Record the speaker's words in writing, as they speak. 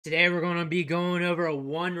Today we're going to be going over a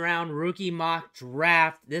one-round rookie mock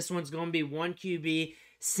draft. This one's going to be one QB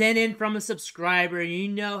sent in from a subscriber. You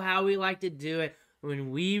know how we like to do it. When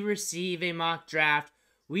we receive a mock draft,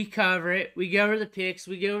 we cover it. We go over the picks.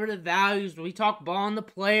 We go over the values. We talk ball on the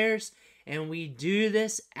players. And we do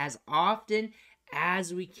this as often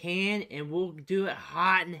as we can. And we'll do it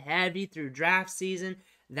hot and heavy through draft season.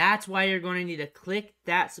 That's why you're going to need to click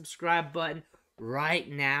that subscribe button right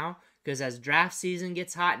now. Because as draft season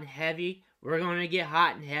gets hot and heavy, we're going to get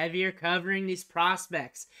hot and heavier covering these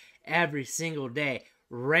prospects every single day.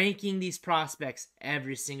 Ranking these prospects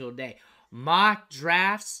every single day. Mock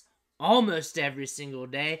drafts almost every single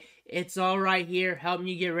day. It's all right here, helping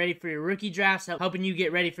you get ready for your rookie drafts, helping you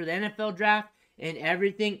get ready for the NFL draft, and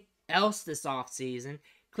everything else this offseason.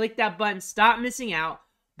 Click that button, stop missing out.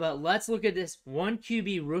 But let's look at this one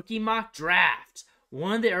QB rookie mock draft.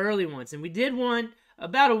 One of the early ones. And we did one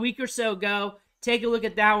about a week or so ago. Take a look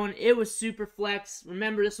at that one. It was super flex.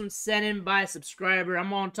 Remember, this one's sent in by a subscriber. I'm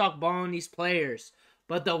going to talk ball on these players.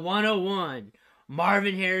 But the 101,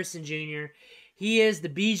 Marvin Harrison Junior, he is the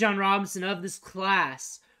Bijan Robinson of this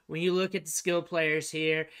class. When you look at the skill players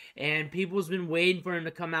here, and people's been waiting for him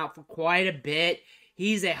to come out for quite a bit.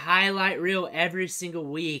 He's a highlight reel every single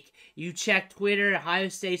week. You check Twitter, Ohio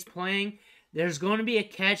State's playing. There's going to be a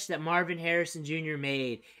catch that Marvin Harrison Jr.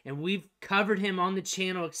 made, and we've covered him on the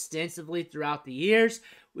channel extensively throughout the years.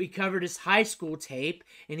 We covered his high school tape,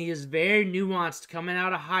 and he is very nuanced coming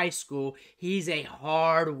out of high school. He's a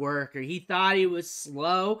hard worker. He thought he was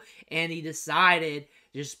slow, and he decided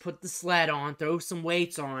just put the sled on, throw some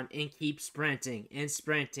weights on, and keep sprinting and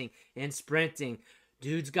sprinting and sprinting.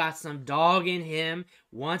 Dude's got some dog in him,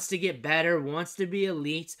 wants to get better, wants to be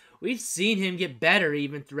elite. We've seen him get better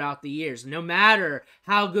even throughout the years. No matter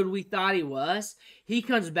how good we thought he was, he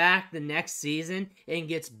comes back the next season and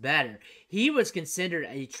gets better. He was considered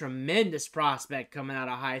a tremendous prospect coming out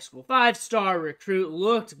of high school. 5-star recruit,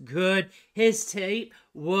 looked good. His tape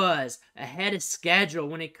was ahead of schedule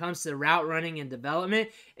when it comes to route running and development,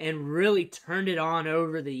 and really turned it on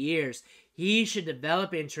over the years. He should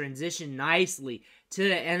develop and transition nicely to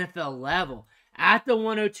the NFL level. At the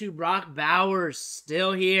 102, Brock Bowers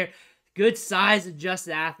still here. Good size,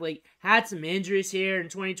 adjusted athlete. Had some injuries here in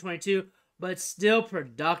 2022, but still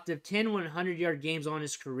productive. 10 100-yard games on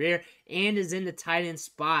his career, and is in the tight end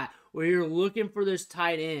spot where you're looking for those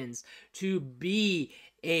tight ends to be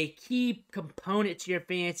a key component to your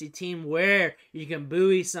fantasy team where you can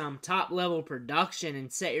buoy some top-level production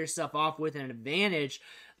and set yourself off with an advantage.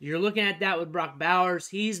 You're looking at that with Brock Bowers.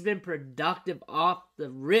 He's been productive off the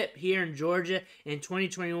rip here in Georgia in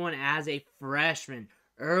 2021 as a freshman.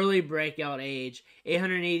 Early breakout age,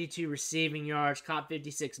 882 receiving yards, caught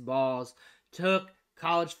 56 balls, took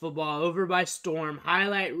college football over by storm.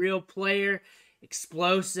 Highlight reel player,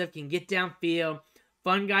 explosive, can get downfield,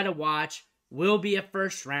 fun guy to watch. Will be a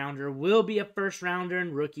first rounder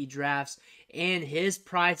in rookie drafts, and his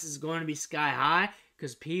price is going to be sky high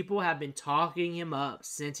because people have been talking him up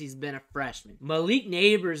since he's been a freshman. Malik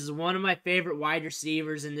Nabers is one of my favorite wide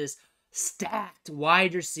receivers in this stacked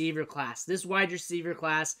wide receiver class. This wide receiver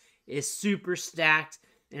class is super stacked,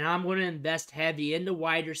 and I'm going to invest heavy in the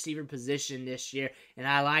wide receiver position this year, and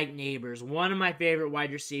I like Nabers. One of my favorite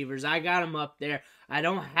wide receivers. I got him up there. I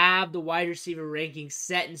don't have the wide receiver rankings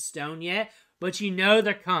set in stone yet, but you know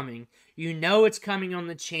they're coming. You know it's coming on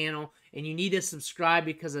the channel, and you need to subscribe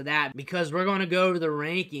because of that, because we're going to go over the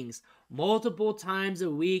rankings multiple times a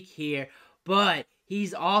week here, but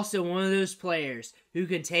he's also one of those players who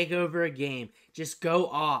can take over a game, just go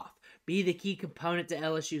off, be the key component to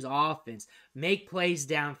LSU's offense, make plays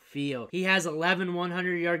downfield. He has 11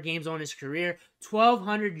 100-yard games on his career,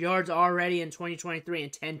 1,200 yards already in 2023,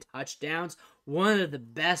 and 10 touchdowns. One of the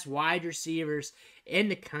best wide receivers in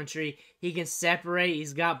the country. He can separate.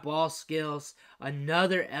 He's got ball skills.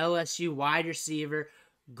 Another LSU wide receiver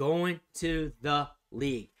going to the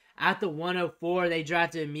league. At the 104, they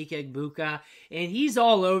drafted Emeka Egbuka, and he's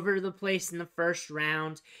all over the place in the first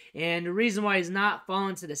round. And the reason why he's not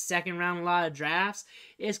falling to the second round in a lot of drafts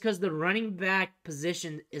is because the running back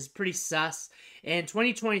position is pretty sus. And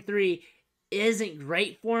 2023 isn't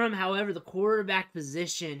great for him. However, the quarterback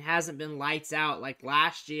position hasn't been lights out like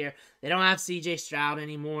last year. They don't have C.J. Stroud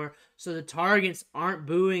anymore, so the targets aren't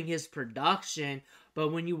buoying his production. But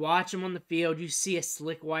when you watch him on the field, you see a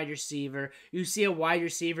slick wide receiver. You see a wide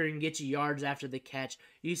receiver who can get you yards after the catch.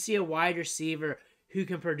 You see a wide receiver who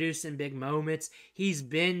can produce in big moments. He's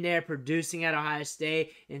been there producing at Ohio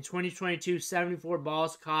State. In 2022, 74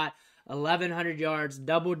 balls caught, 1,100 yards,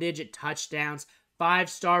 double-digit touchdowns,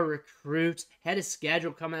 5-star recruit, head of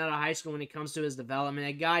schedule coming out of high school when it comes to his development.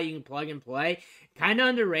 A guy you can plug and play. Kind of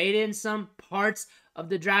underrated in some parts of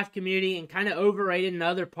the draft community and kind of overrated in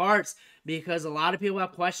other parts because a lot of people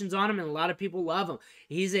have questions on him and a lot of people love him.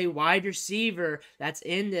 He's a wide receiver that's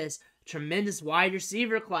in this tremendous wide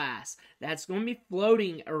receiver class that's going to be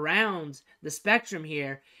floating around the spectrum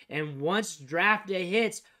here. And once draft day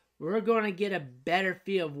hits, we're going to get a better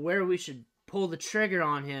feel of where we should pull the trigger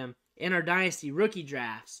on him in our Dynasty rookie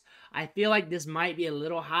drafts. I feel like this might be a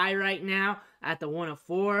little high right now at the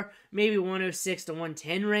 104, maybe 106 to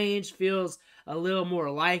 110 range feels a little more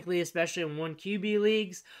likely, especially in 1 QB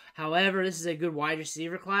leagues. However, this is a good wide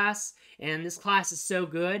receiver class, and this class is so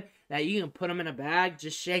good that you can put them in a bag,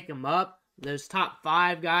 just shake them up, those top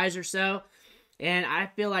 5 guys or so, and I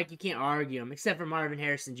feel like you can't argue them, except for Marvin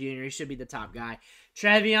Harrison Junior He should be the top guy.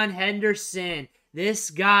 Treveyon Henderson. This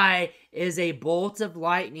guy is a bolt of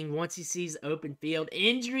lightning once he sees open field.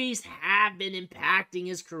 Injuries have been impacting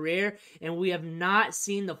his career, and we have not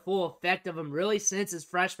seen the full effect of him really since his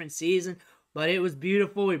freshman season. But it was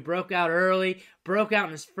beautiful. He broke out early, broke out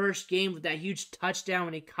in his first game with that huge touchdown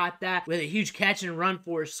when he caught that with a huge catch and run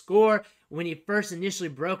for a score. When he first initially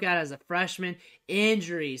broke out as a freshman,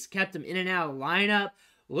 injuries kept him in and out of the lineup.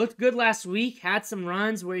 Looked good last week, had some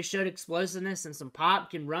runs where he showed explosiveness and some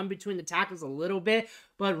pop, can run between the tackles a little bit,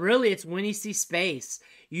 but really it's when you see space.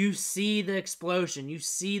 You see the explosion, you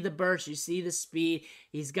see the burst, you see the speed.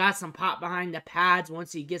 He's got some pop behind the pads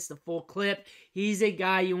once he gets the full clip. He's a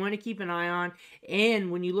guy you want to keep an eye on, and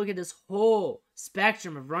when you look at this whole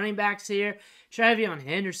spectrum of running backs here, Treveyon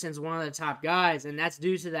Henderson's one of the top guys, and that's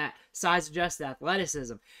due to that size-adjusted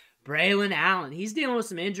athleticism. Braelon Allen, he's dealing with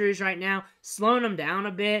some injuries right now, slowing him down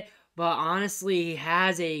a bit, but honestly, he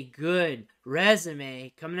has a good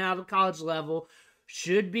resume coming out of the college level,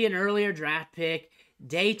 should be an earlier draft pick,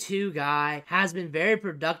 day 2 guy, has been very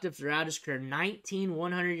productive throughout his career, 19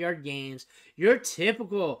 100-yard games, your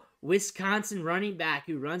typical Wisconsin running back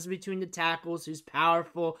who runs between the tackles, who's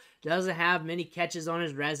powerful, doesn't have many catches on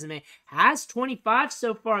his resume, has 25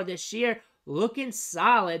 so far this year, looking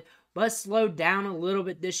solid, but slowed down a little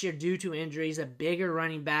bit this year due to injuries, a bigger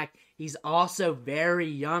running back. He's also very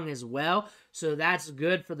young as well, so that's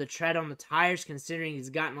good for the tread on the tires considering he's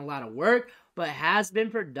gotten a lot of work, but has been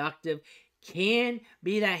productive, can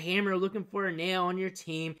be that hammer looking for a nail on your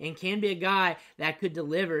team, and can be a guy that could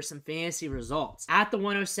deliver some fantasy results. At the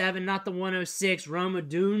 107, not the 106,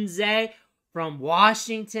 Odunze from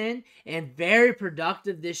Washington, and very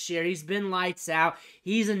productive this year. He's been lights out.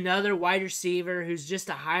 He's another wide receiver who's just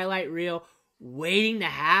a highlight reel waiting to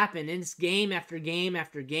happen. And it's game after game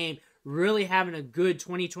after game. Really having a good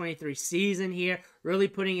 2023 season here. Really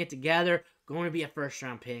putting it together. Going to be a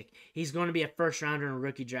first-round pick. He's going to be a first-rounder in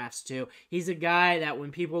rookie drafts, too. He's a guy that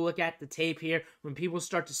when people look at the tape here, when people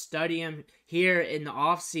start to study him here in the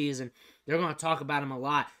offseason, they're going to talk about him a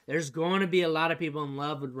lot. There's going to be a lot of people in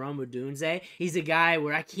love with Odunze. He's a guy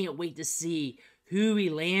where I can't wait to see who he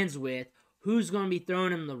lands with, who's going to be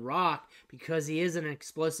throwing him the rock, because he is an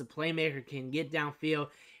explosive playmaker, can get downfield,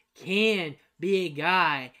 can be a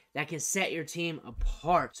guy that can set your team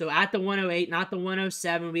apart. So at the 108, not the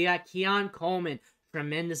 107, we got Keon Coleman.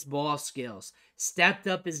 Tremendous ball skills. Stepped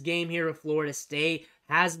up his game here with Florida State.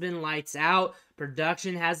 Has been lights out.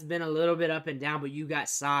 Production has been a little bit up and down, but you got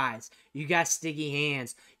size. You got sticky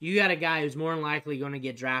hands. You got a guy who's more than likely going to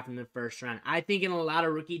get drafted in the first round. I think in a lot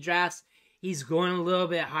of rookie drafts, he's going a little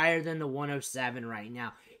bit higher than the 107 right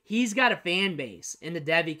now. He's got a fan base in the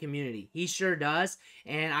Devy community. He sure does.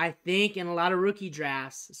 And I think in a lot of rookie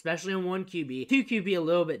drafts, especially in 1 QB, 2 QB a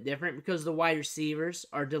little bit different because the wide receivers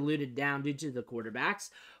are diluted down due to the quarterbacks.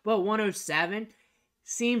 But 107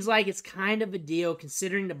 seems like it's kind of a deal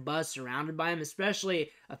considering the buzz surrounded by him, especially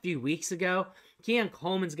a few weeks ago. Keon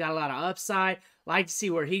Coleman's got a lot of upside. Like to see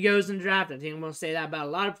where he goes in the draft. I think I'm going to say that about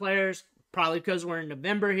a lot of players. Probably because we're in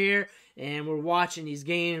November here and we're watching these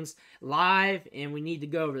games live and we need to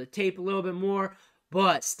go over the tape a little bit more.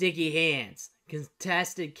 But sticky hands,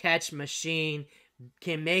 contested catch machine,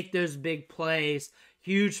 can make those big plays,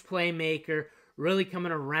 huge playmaker, really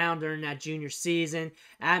coming around during that junior season.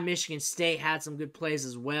 At Michigan State, had some good plays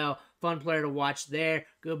as well. Fun player to watch there.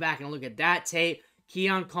 Go back and look at that tape.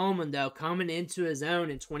 Keon Coleman, though, coming into his own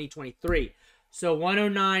in 2023. So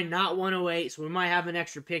 109, not 108, so we might have an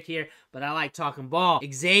extra pick here, but I like talking ball.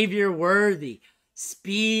 Xavier Worthy,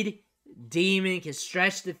 speed demon, can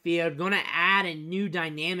stretch the field, going to add a new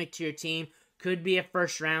dynamic to your team. Could be a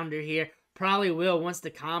first rounder here. Probably will once the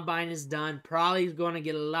combine is done. Probably going to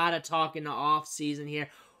get a lot of talk in the off season here.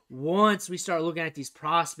 once we start looking at these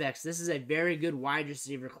prospects, this is a very good wide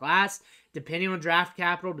receiver class. Depending on draft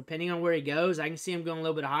capital, depending on where he goes, I can see him going a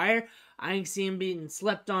little bit higher. I can see him being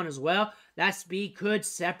slept on as well. That speed could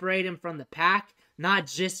separate him from the pack, not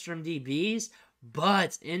just from DBs,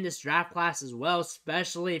 but in this draft class as well,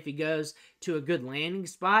 especially if he goes to a good landing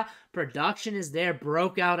spot. Production is there,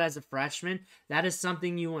 broke out as a freshman. That is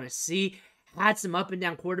something you want to see. Had some up and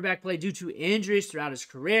down quarterback play due to injuries throughout his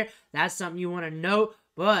career. That's something you want to note,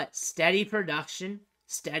 but steady production,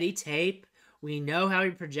 steady tape. We know how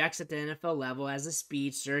he projects at the NFL level as a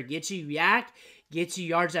speedster. Gets you yak, gets you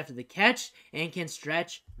yards after the catch, and can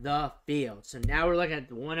stretch the field. So now we're looking at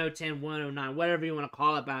the 110, 109, whatever you want to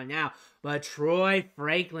call it by now. But Troy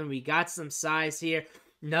Franklin, we got some size here.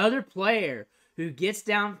 Another player who gets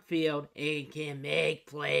downfield and can make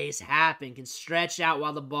plays happen, can stretch out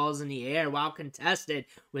while the ball's in the air, while contested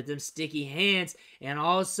with them sticky hands. And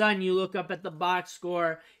all of a sudden, you look up at the box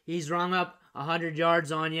score, he's rung up 100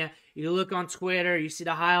 yards on you. You look on Twitter, you see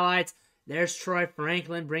the highlights. There's Troy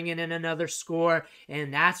Franklin bringing in another score,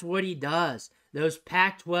 and that's what he does. Those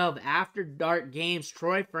Pac-12 after dark games,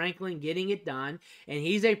 Troy Franklin getting it done, and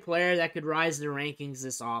he's a player that could rise the rankings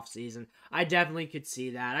this offseason. I definitely could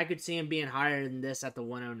see that. I could see him being higher than this at the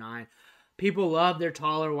 109. People love their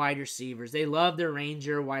taller wide receivers. They love their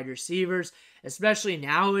Ranger wide receivers, especially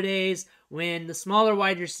nowadays when the smaller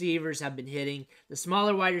wide receivers have been hitting, the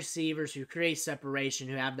smaller wide receivers who create separation,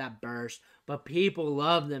 who have that burst. But people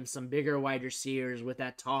love them, some bigger wide receivers with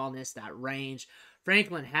that tallness, that range.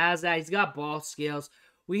 Franklin has that. He's got ball skills.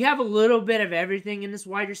 We have a little bit of everything in this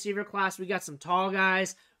wide receiver class. We got some tall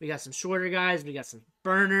guys. We got some shorter guys. We got some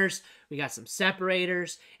burners. We got some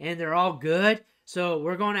separators. And they're all good. So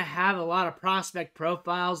we're going to have a lot of prospect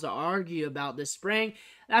profiles to argue about this spring.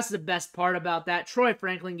 That's the best part about that. Troy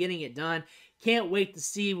Franklin getting it done. Can't wait to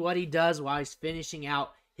see what he does while he's finishing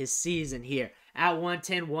out his season here. At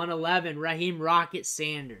 110, 111, Raheem Rocket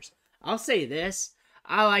Sanders. I'll say this.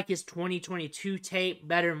 I like his 2022 tape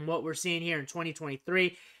better than what we're seeing here in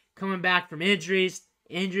 2023. Coming back from injuries.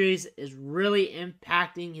 Injuries is really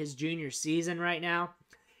impacting his junior season right now.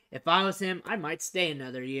 If I was him, I might stay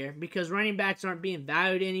another year because running backs aren't being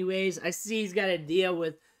valued anyways. I see he's got a deal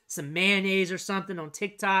with some mayonnaise or something on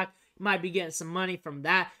TikTok. He might be getting some money from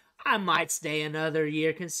that. I might stay another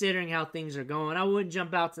year considering how things are going. I wouldn't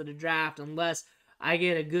jump out to the draft unless I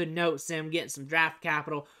get a good note saying I'm getting some draft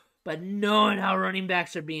capital. But knowing how running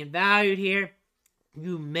backs are being valued here,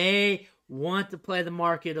 you may want to play the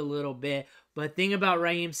market a little bit. But think about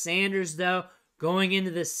Raheem Sanders, though, going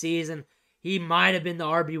into this season, he might have been the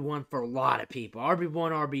RB1 for a lot of people.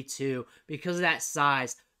 RB1, RB2, because of that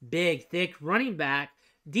size. Big, thick running back.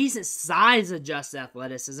 Decent size adjusted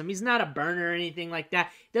athleticism. He's not a burner or anything like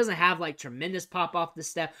that. He doesn't have like tremendous pop off the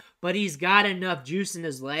step, but he's got enough juice in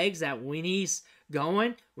his legs that when he's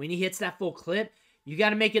going, when he hits that full clip, you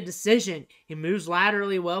got to make a decision. He moves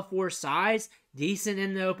laterally well for his size, decent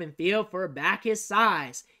in the open field for a back his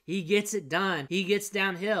size. He gets it done. He gets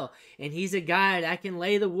downhill, and he's a guy that can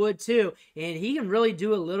lay the wood too, and he can really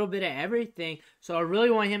do a little bit of everything. So I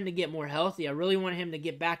really want him to get more healthy. I really want him to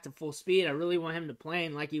get back to full speed. I really want him to play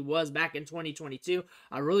like he was back in 2022.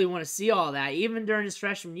 I really want to see all that. Even during his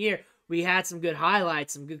freshman year, we had some good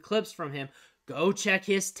highlights, some good clips from him. Go check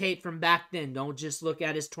his tape from back then. Don't just look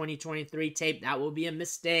at his 2023 tape. That will be a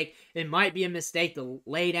mistake. It might be a mistake to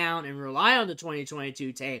lay down and rely on the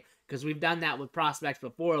 2022 tape because we've done that with prospects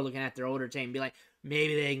before, looking at their older tape and be like,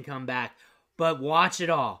 maybe they can come back. But watch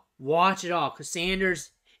it all. Watch it all because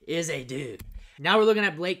Sanders is a dude. Now we're looking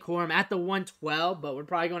at Blake Corum at the 112, but we're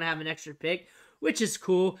probably going to have an extra pick, which is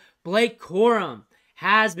cool. Blake Corum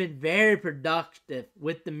has been very productive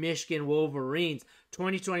with the Michigan Wolverines.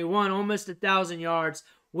 2021, almost 1,000 yards,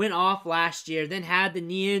 went off last year, then had the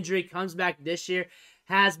knee injury, comes back this year,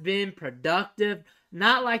 has been productive.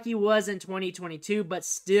 Not like he was in 2022, but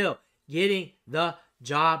still getting the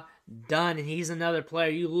job done. And he's another player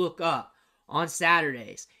you look up on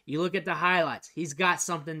Saturdays. You look at the highlights. He's got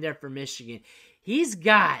something there for Michigan. He's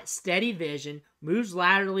got steady vision, moves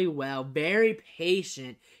laterally well, very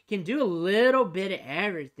patient, can do a little bit of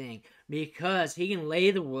everything because he can lay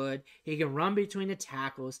the wood, he can run between the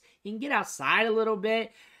tackles, he can get outside a little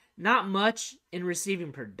bit. Not much in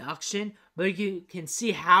receiving production, but you can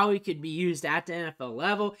see how he could be used at the NFL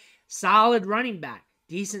level. Solid running back,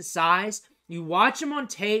 decent size. You watch him on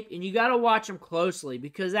tape, and you got to watch him closely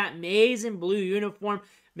because that maize and blue uniform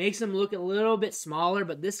makes him look a little bit smaller,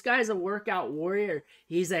 but this guy's a workout warrior.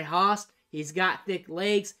 He's a hoss. He's got thick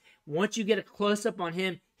legs. Once you get a close-up on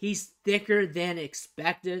him, he's thicker than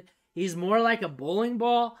expected. He's more like a bowling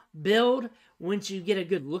ball build once you get a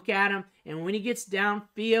good look at him. And when he gets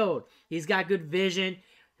downfield, he's got good vision,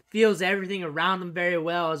 feels everything around him very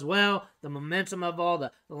well as well. The momentum of all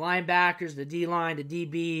the linebackers, the D-line, the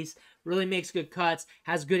DBs, really makes good cuts,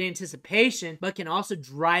 has good anticipation, but can also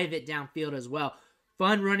drive it downfield as well.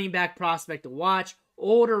 Fun running back prospect to watch.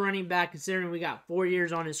 Older running back, considering we got 4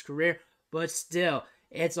 years on his career, but still,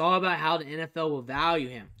 it's all about how the NFL will value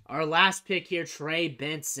him. Our last pick here, Trey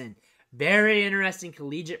Benson. Very interesting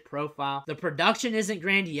collegiate profile. The production isn't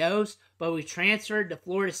grandiose, but we transferred to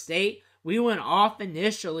Florida State. We went off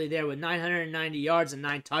initially there with 990 yards and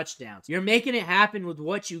 9 touchdowns. You're making it happen with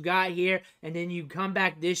what you got here, and then you come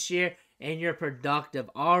back this year and you're productive.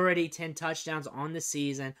 Already 10 touchdowns on the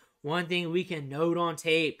season. One thing we can note on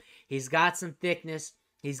tape, he's got some thickness.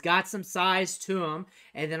 He's got some size to him.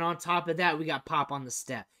 And then on top of that, we got pop on the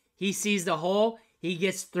step. He sees the hole, he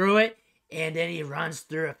gets through it, and then he runs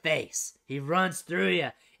through a face. He runs through you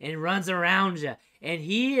and runs around you. And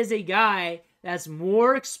he is a guy that's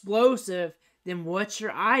more explosive than what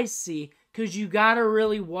your eyes see, because you got to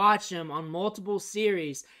really watch him on multiple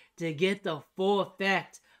series to get the full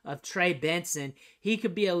effect of Trey Benson. He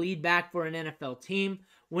could be a lead back for an NFL team.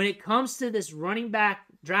 When it comes to this running back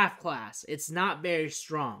draft class, it's not very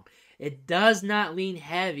strong. It does not lean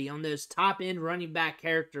heavy on those top-end running back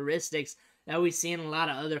characteristics that we see in a lot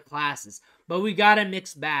of other classes. But we got a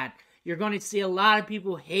mixed bag. You're going to see a lot of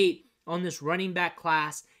people hate on this running back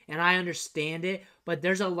class, and I understand it, but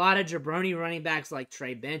there's a lot of jabroni running backs like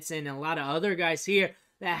Trey Benson and a lot of other guys here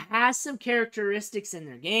that has some characteristics in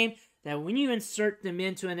their game that when you insert them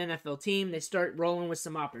into an NFL team, they start rolling with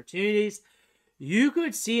some opportunities. You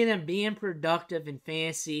could see them being productive in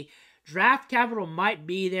fantasy. Draft capital might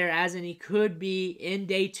be there, as in he could be in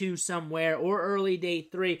day 2 somewhere or early day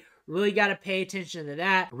 3. Really got to pay attention to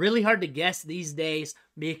that. Really hard to guess these days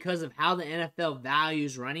because of how the NFL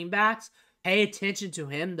values running backs. Pay attention to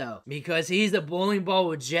him, though, because he's the bowling ball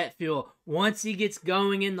with jet fuel. Once he gets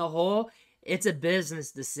going in the hole, it's a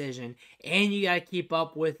business decision, and you got to keep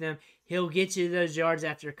up with him. He'll get you those yards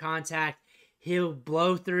after contact. He'll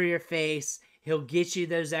blow through your face. He'll get you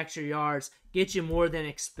those extra yards, get you more than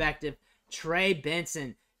expected. Trey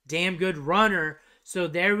Benson, damn good runner. So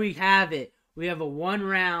there we have it. We have a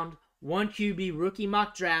 1-round, 1 QB rookie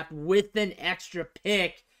mock draft with an extra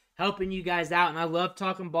pick, helping you guys out. And I love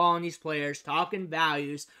talking ball on these players, talking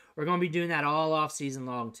values. We're going to be doing that all off season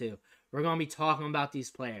long too. We're going to be talking about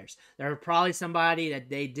these players. There are probably somebody that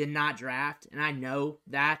they did not draft, and I know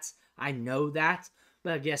that.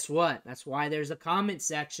 But guess what? That's why there's a comment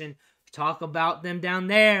section. Talk about them down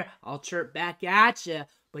there. I'll chirp back at you.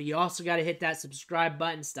 But you also got to hit that subscribe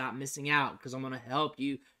button. Stop missing out, because I'm going to help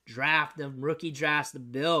you draft the rookie drafts to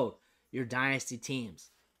build your dynasty teams.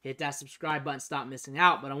 Hit that subscribe button. Stop missing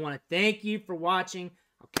out. But I want to thank you for watching.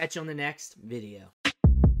 I'll catch you on the next video.